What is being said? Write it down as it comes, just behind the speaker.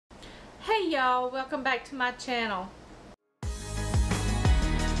Hey y'all, welcome back to my channel.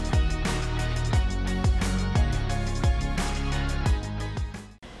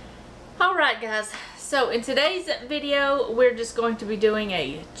 Alright guys, so in today's video we're just going to be doing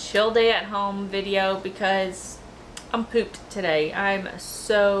a chill day at home video because I'm pooped today. I'm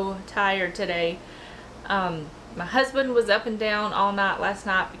so tired today. My husband was up and down all night last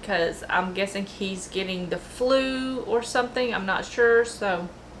night because I'm guessing he's getting the flu or something. I'm not sure, so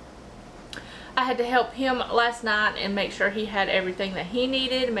I had to help him last night and make sure he had everything that he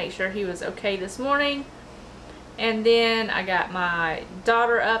needed, make sure he was okay this morning. And then I got my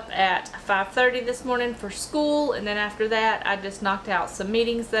daughter up at 5:30 this morning for school, and then after that I just knocked out some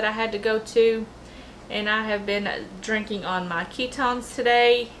meetings that I had to go to, and I have been drinking on my ketones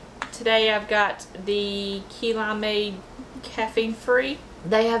today. Today I've got the key limeade caffeine free.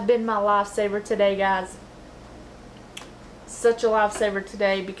 They have been my lifesaver today, guys. Such a lifesaver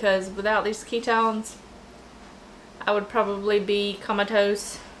today, because without these ketones I would probably be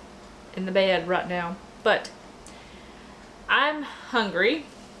comatose in the bed right now. But I'm hungry,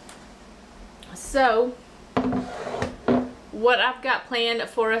 so what I've got planned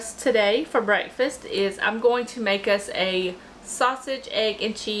for us today for breakfast is I'm going to make us a sausage, egg,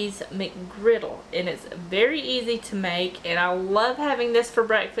 and cheese McGriddle, and it's very easy to make, and I love having this for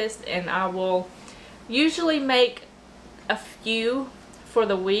breakfast. And I will usually make a few for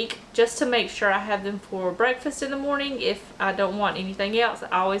the week just to make sure I have them for breakfast in the morning. If I don't want anything else,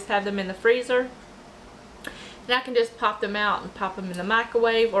 I always have them in the freezer, and I can just pop them out and pop them in the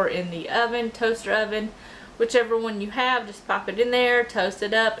microwave or in the oven, toaster oven, whichever one you have. Just pop it in there, toast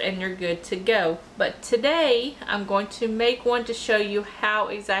it up, and you're good to go. But today I'm going to make one to show you how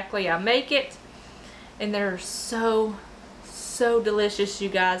exactly I make it, and they're so delicious, you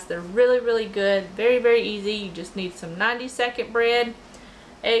guys. They're really good, very easy. You just need some 90-second bread,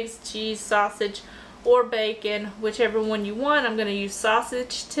 eggs, cheese, sausage, or bacon, whichever one you want. I'm going to use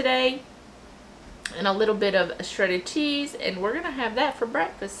sausage today and a little bit of shredded cheese, and we're going to have that for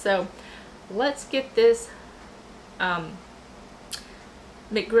breakfast. So let's get this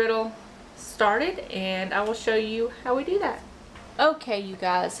McGriddle started, and I will show you how we do that. Okay, you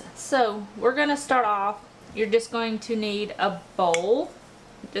guys, so we're going to start off. You're just going to need a bowl,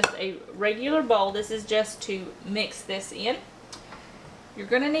 just a regular bowl. This is just to mix this in. You're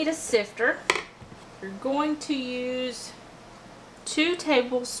going to need a sifter. You're going to use 2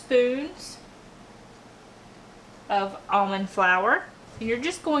 tablespoons of almond flour, and you're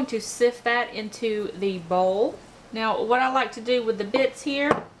just going to sift that into the bowl. Now what I like to do with the bits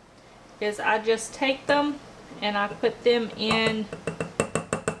here is I just take them and I put them in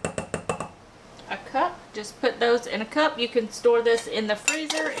a cup. Just put those in a cup. You can store this in the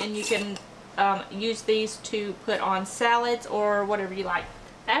freezer, and you can use these to put on salads or whatever you like.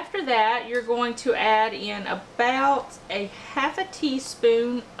 After that, you're going to add in about a ½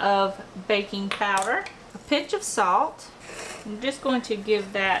 teaspoon of baking powder, a pinch of salt. I'm just going to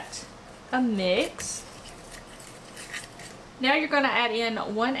give that a mix. Now you're going to add in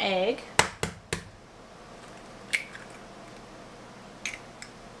 1 egg.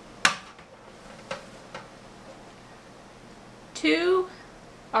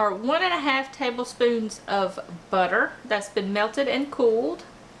 Or 1½ tablespoons of butter that's been melted and cooled.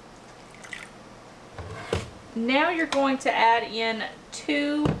 Now you're going to add in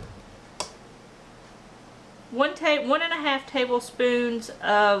 1½ tablespoons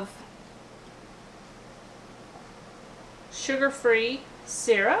of sugar-free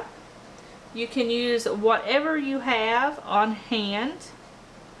syrup. You can use whatever you have on hand.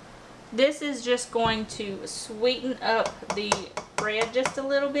 This is just going to sweeten up the bread just a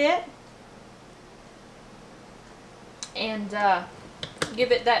little bit and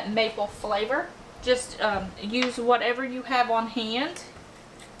give it that maple flavor. Just use whatever you have on hand.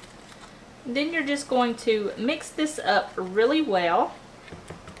 Then you're just going to mix this up really well.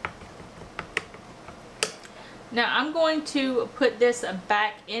 Now I'm going to put this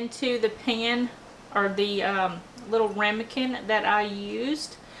back into the pan, or the little ramekin that I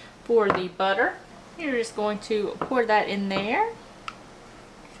used for the butter. You're just going to pour that in there.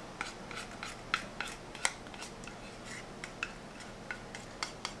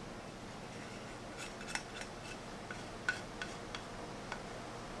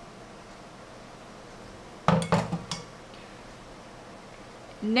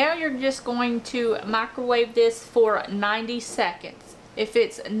 Now you're just going to microwave this for 90 seconds. If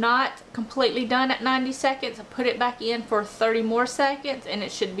it's not completely done at 90 seconds, put it back in for 30 more seconds and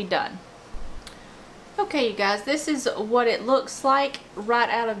it should be done. Okay, you guys, this is what it looks like right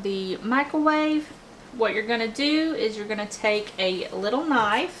out of the microwave. What you're going to do is you're going to take a little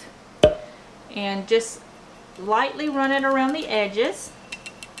knife and just lightly run it around the edges.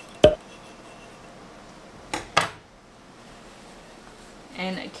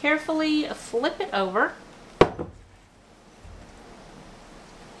 And carefully flip it over.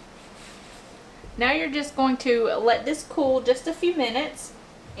 Now you're just going to let this cool just a few minutes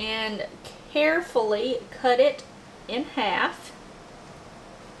and carefully cut it in half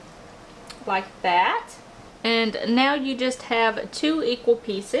like that. And now you just have 2 equal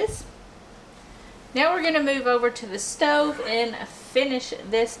pieces. Now we're going to move over to the stove and finish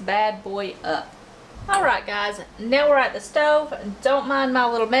this bad boy up. Alright guys, now we're at the stove. Don't mind my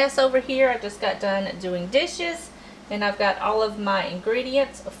little mess over here. I just got done doing dishes and I've got all of my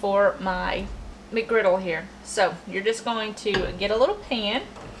ingredients for my McGriddle here. So you're just going to get a little pan,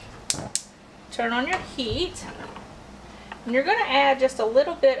 turn on your heat, and you're going to add just a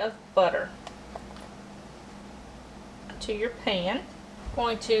little bit of butter to your pan.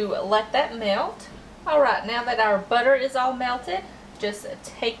 Going to let that melt. Alright, now that our butter is all melted, just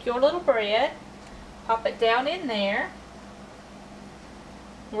take your little bread, pop it down in there.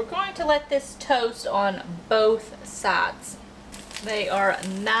 We're going to let this toast on both sides. They are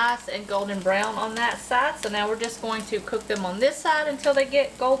nice and golden brown on that side, so now we're just going to cook them on this side until they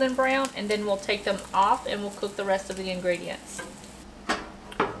get golden brown, and then we'll take them off and we'll cook the rest of the ingredients.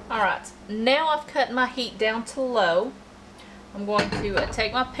 Alright, now I've cut my heat down to low. I'm going to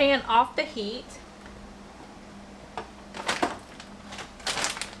take my pan off the heat.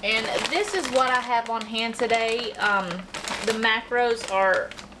 And this is what I have on hand today. The macros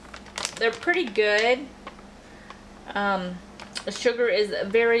they're pretty good. The sugar is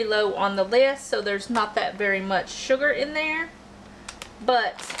very low on the list, so there's not that very much sugar in there.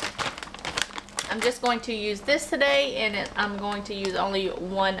 But I'm just going to use this today, and I'm going to use only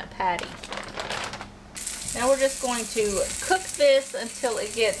 1 patty. Now we're just going to cook this until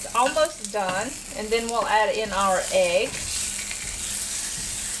it gets almost done, and then we'll add in our egg.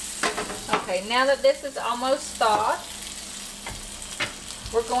 Okay, now that this is almost thawed,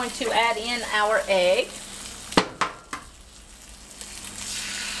 we're going to add in our egg.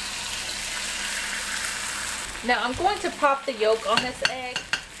 Now I'm going to pop the yolk on this egg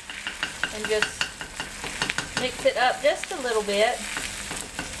and just mix it up just a little bit.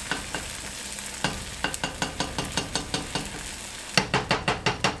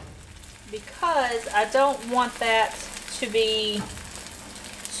 Because I don't want that to be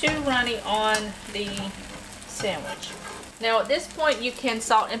too runny on the sandwich. Now at this point you can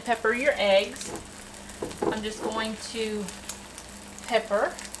salt and pepper your eggs. I'm just going to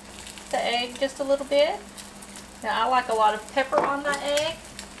pepper the egg just a little bit. Now I like a lot of pepper on my egg.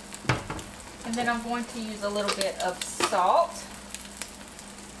 And then I'm going to use a little bit of salt.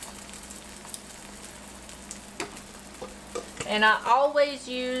 And I always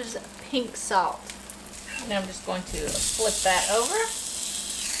use pink salt. Now I'm just going to flip that over.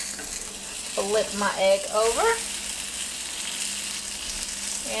 Flip my egg over.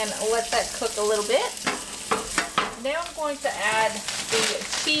 And let that cook a little bit. Now I'm going to add the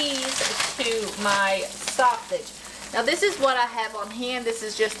cheese to my sausage. Now this is what I have on hand. This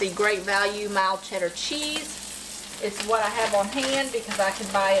is just the Great Value mild cheddar cheese. It's what I have on hand because I can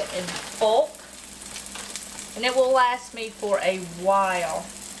buy it in bulk. And it will last me for a while.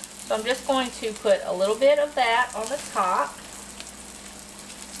 So I'm just going to put a little bit of that on the top.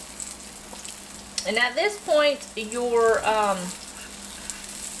 And at this point, your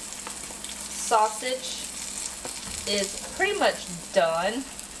sausage is pretty much done.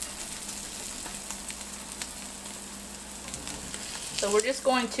 So we're just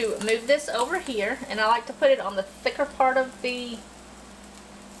going to move this over here, and I like to put it on the thicker part of the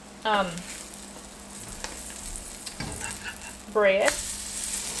bread.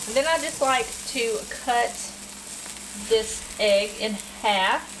 And then I just like to cut this egg in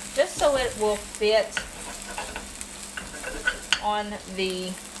half just so it will fit on the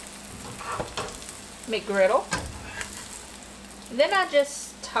McGriddle. And then I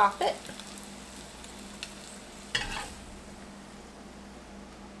just top it.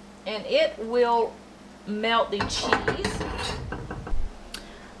 And it will melt the cheese.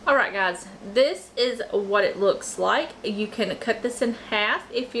 Alright guys, this is what it looks like. You can cut this in half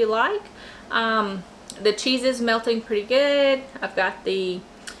if you like. The cheese is melting pretty good. I've got the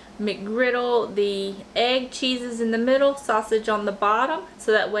McGriddle, the egg cheeses in the middle, sausage on the bottom,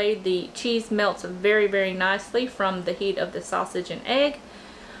 so that way the cheese melts very, very nicely from the heat of the sausage and egg.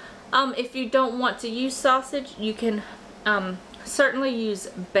 If you don't want to use sausage, you can certainly use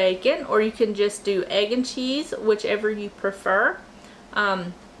bacon, or you can just do egg and cheese, whichever you prefer.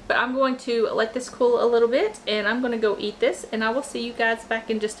 But I'm going to let this cool a little bit, and I'm going to go eat this, and I will see you guys back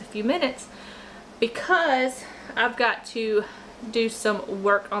in just a few minutes because I've got to do some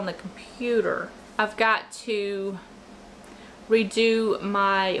work on the computer. I've got to redo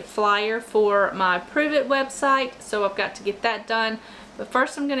my flyer for my Prove It website, so I've got to get that done. But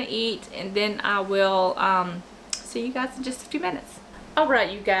first I'm gonna eat, and then I will see you guys in just a few minutes.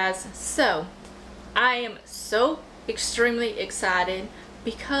 Alright, you guys, so I am so extremely excited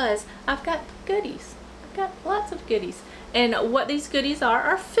because I've got goodies. I've got lots of goodies. And what these goodies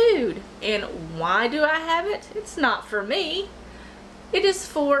are food. And why do I have it? It's not for me. It is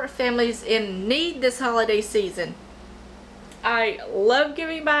for families in need this holiday season. I love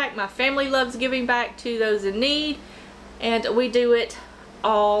giving back. My family loves giving back to those in need. And we do it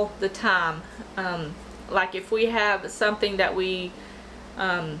all the time. Like if we have something that we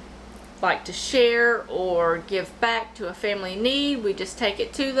like to share or give back to a family in need, we just take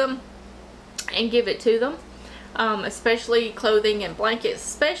it to them and give it to them. Especially clothing and blankets,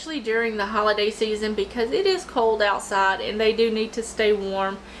 especially during the holiday season, because it is cold outside and they do need to stay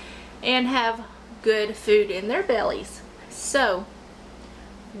warm and have good food in their bellies. So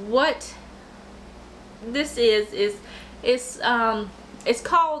what this is it's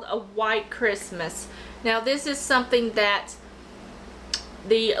called a White Christmas. Now this is something that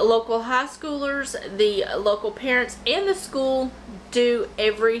the local high schoolers, the local parents, and the school do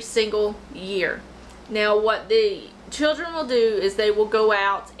every single year. Now what the children will do is they will go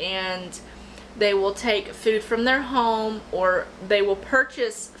out and they will take food from their home, or they will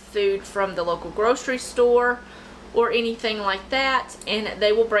purchase food from the local grocery store or anything like that, and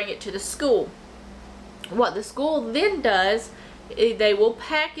they will bring it to the school. What the school then does is they will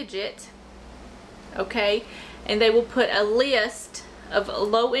package it, okay, and they will put a list of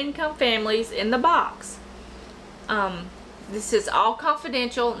low-income families in the box. This is all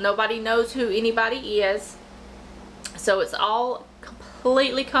confidential. Nobody knows who anybody is. So it's all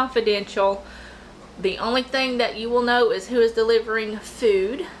completely confidential. The only thing that you will know is who is delivering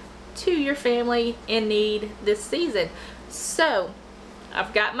food to your family in need this season. So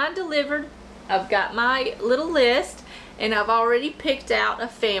I've got mine delivered. I've got my little list, and I've already picked out a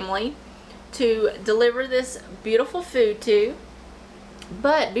family to deliver this beautiful food to.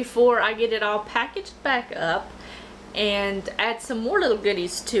 But before I get it all packaged back up and add some more little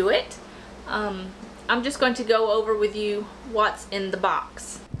goodies to it, I'm just going to go over with you what's in the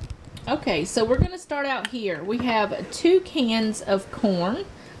box. Okay, so we're going to start out here. We have 2 cans of corn,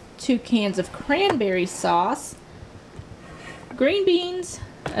 2 cans of cranberry sauce, green beans,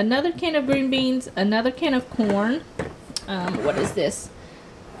 another can of green beans, another can of corn. What is this?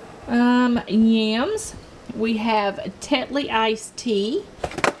 Yams. We have Tetley iced tea.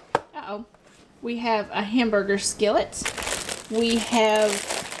 We have a hamburger skillet. We have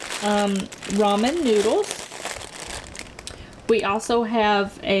ramen noodles. We also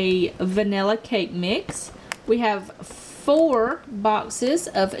have a vanilla cake mix. We have 4 boxes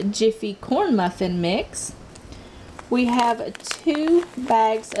of Jiffy corn muffin mix. We have 2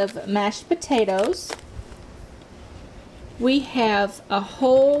 bags of mashed potatoes. We have a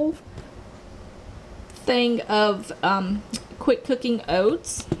whole thing of quick cooking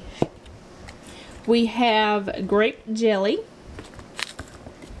oats. We have grape jelly.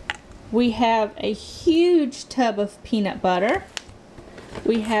 We have a huge tub of peanut butter.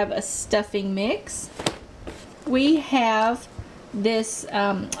 We have a stuffing mix. We have this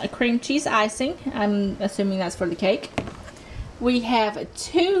cream cheese icing. I'm assuming that's for the cake. We have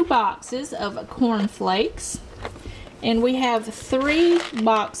 2 boxes of corn flakes. And we have 3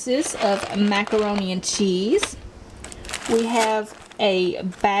 boxes of macaroni and cheese. We have a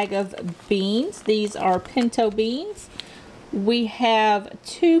bag of beans. These are pinto beans. We have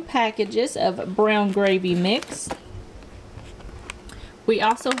 2 packages of brown gravy mix. We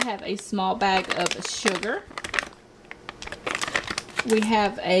also have a small bag of sugar. We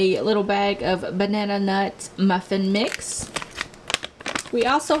have a little bag of banana nut muffin mix. We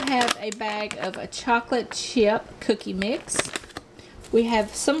also have a bag of a chocolate chip cookie mix. We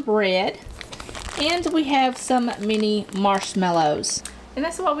have some bread. And we have some mini marshmallows. And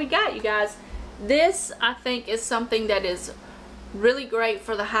that's what we got, you guys. This, I think, is something that is really great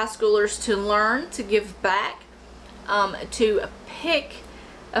for the high schoolers to learn, to give back, to pick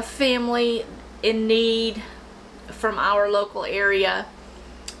a family in need from our local area.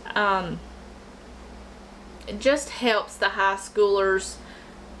 It just helps the high schoolers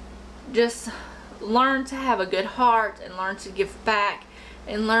just learn to have a good heart and learn to give back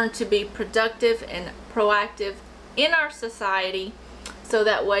and learn to be productive and proactive in our society, so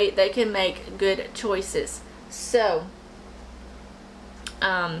that way they can make good choices. So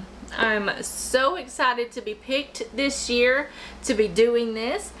I'm so excited to be picked this year to be doing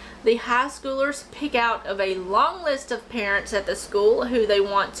this. the high schoolers pick out of a long list of parents at the school who they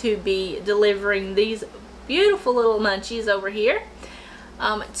want to be delivering these beautiful little munchies over here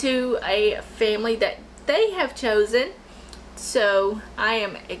to a family that they have chosen. So I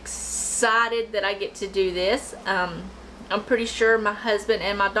am excited that I get to do this. I'm pretty sure my husband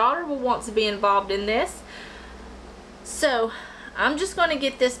and my daughter will want to be involved in this. So I'm just going to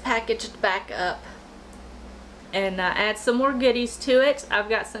get this packaged back up and add some more goodies to it. I've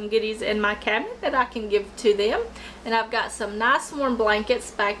got some goodies in my cabinet that I can give to them, and I've got some nice warm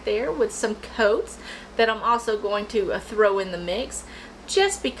blankets back there with some coats that I'm also going to throw in the mix,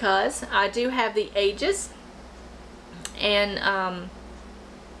 just because I do have the ages and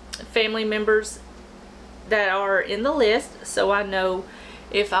family members that are in the list, so I know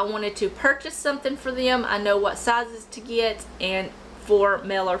if I wanted to purchase something for them, I know what sizes to get and for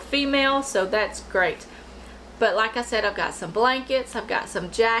male or female, so that's great. But like I said, I've got some blankets, I've got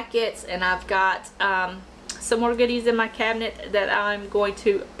some jackets, and I've got some more goodies in my cabinet that I'm going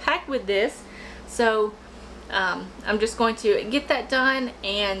to pack with this. So I'm just going to get that done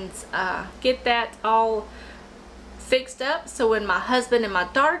and get that all fixed up, so when my husband and my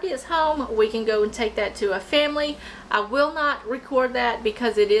daughter gets home, we can go and take that to a family. I will not record that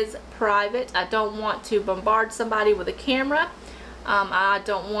because it is private. I don't want to bombard somebody with a camera. I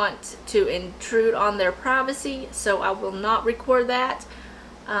don't want to intrude on their privacy, so I will not record that.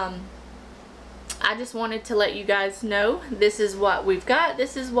 I just wanted to let you guys know this is what we've got,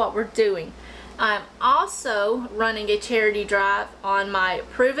 this is what we're doing. I'm also running a charity drive on my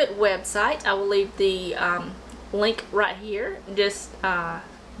Prove It website. I will leave the link right here. Just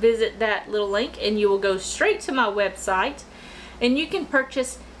visit that little link and you will go straight to my website, and you can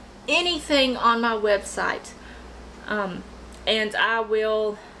purchase anything on my website. And I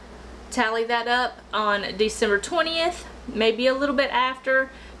will tally that up on December 20th, maybe a little bit after,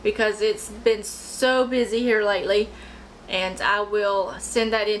 because it's been so busy here lately, and I will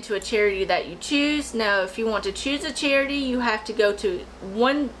send that into a charity that you choose. Now if you want to choose a charity, you have to go to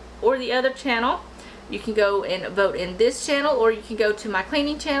one or the other channel. You can go and vote in this channel, or you can go to my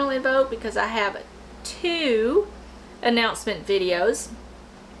cleaning channel and vote, because I have 2 announcement videos.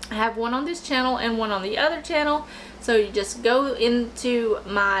 I have one on this channel and one on the other channel. So you just go into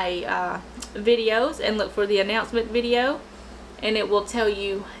my videos and look for the announcement video, and it will tell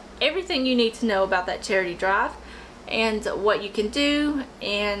you everything you need to know about that charity drive and what you can do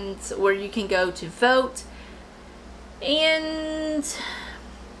and where you can go to vote and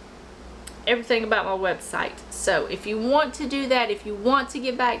everything about my website. So if you want to do that, if you want to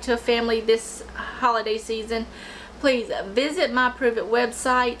give back to a family this holiday season, please visit my Prove It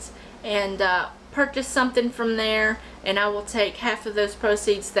website and purchase something from there, and I will take half of those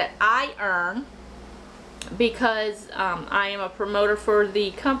proceeds that I earn, because I am a promoter for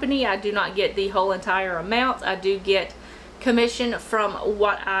the company. I do not get the whole entire amount. I do get commission from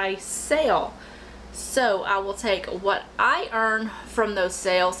what I sell. So I will take what I earn from those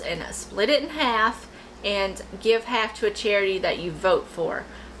sales and split it in half and give half to a charity that you vote for.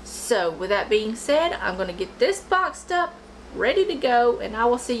 So with that being said, I'm going to get this boxed up, ready to go, and I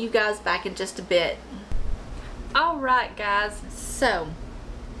will see you guys back in just a bit. Alright guys, so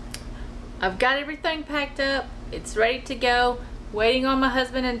I've got everything packed up, it's ready to go, waiting on my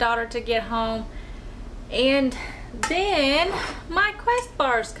husband and daughter to get home, and then my Quest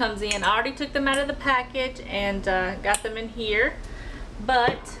bars comes in. I already took them out of the package and got them in here,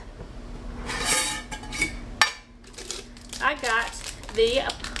 but I got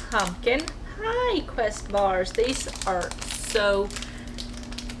the pumpkin pie Quest bars. These are so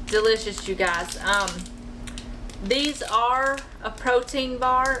delicious, you guys. These are a protein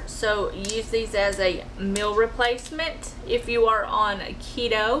bar, so use these as a meal replacement if you are on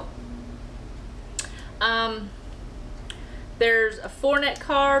keto. There's 4 net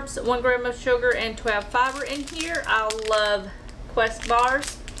carbs, 1 gram of sugar, and 12 fiber in here. I love Quest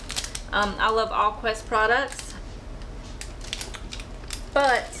bars. I love all Quest products.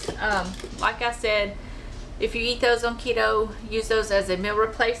 But like I said, if you eat those on keto, use those as a meal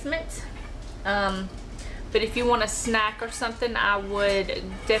replacement. But if you want a snack or something, I would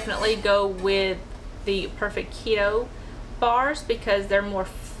definitely go with the Perfect Keto bars, because they're more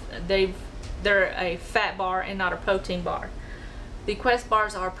they're a fat bar and not a protein bar. The Quest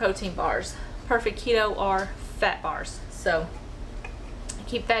bars are protein bars. Perfect Keto are fat bars. So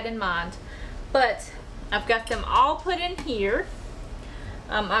keep that in mind. But I've got them all put in here.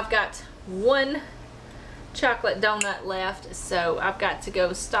 I've got 1 chocolate donut left, so I've got to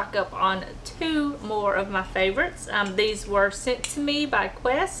go stock up on 2 more of my favorites. These were sent to me by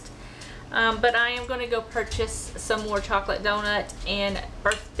Quest. But I am going to go purchase some more chocolate donut and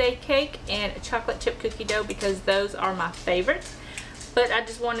birthday cake and chocolate chip cookie dough because those are my favorites. But I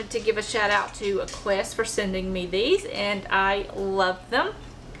just wanted to give a shout out to Quest for sending me these, and I love them.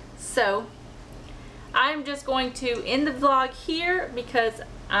 So I'm just going to end the vlog here because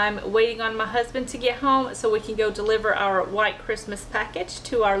I'm waiting on my husband to get home so we can go deliver our white Christmas package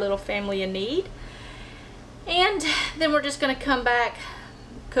to our little family in need. And then we're just going to come back,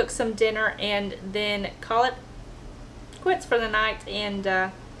 cook some dinner, and then call it quits for the night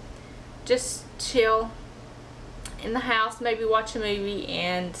and just chill in the house, maybe watch a movie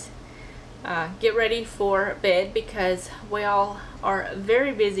and get ready for bed because we all are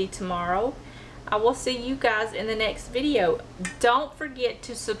very busy tomorrow. I will see you guys in the next video. Don't forget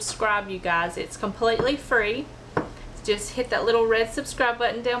to subscribe, you guys. It's completely free. Just hit that little red subscribe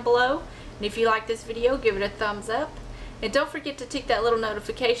button down below. And if you like this video, give it a thumbs up. And don't forget to tick that little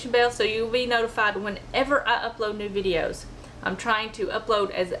notification bell so you'll be notified whenever I upload new videos. I'm trying to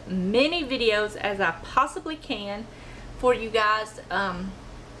upload as many videos as I possibly can for you guys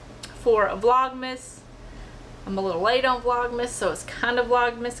for Vlogmas. I'm a little late on Vlogmas, so it's kind of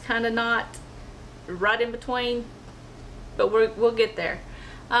Vlogmas, kind of not. Right in between, but we'll get there.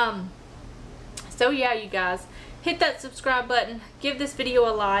 So yeah, you guys, hit that subscribe button, give this video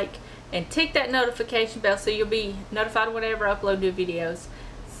a like, and tick that notification bell so you'll be notified whenever I upload new videos.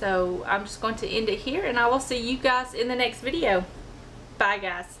 So I'm just going to end it here, and I will see you guys in the next video. Bye,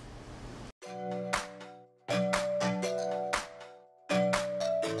 guys.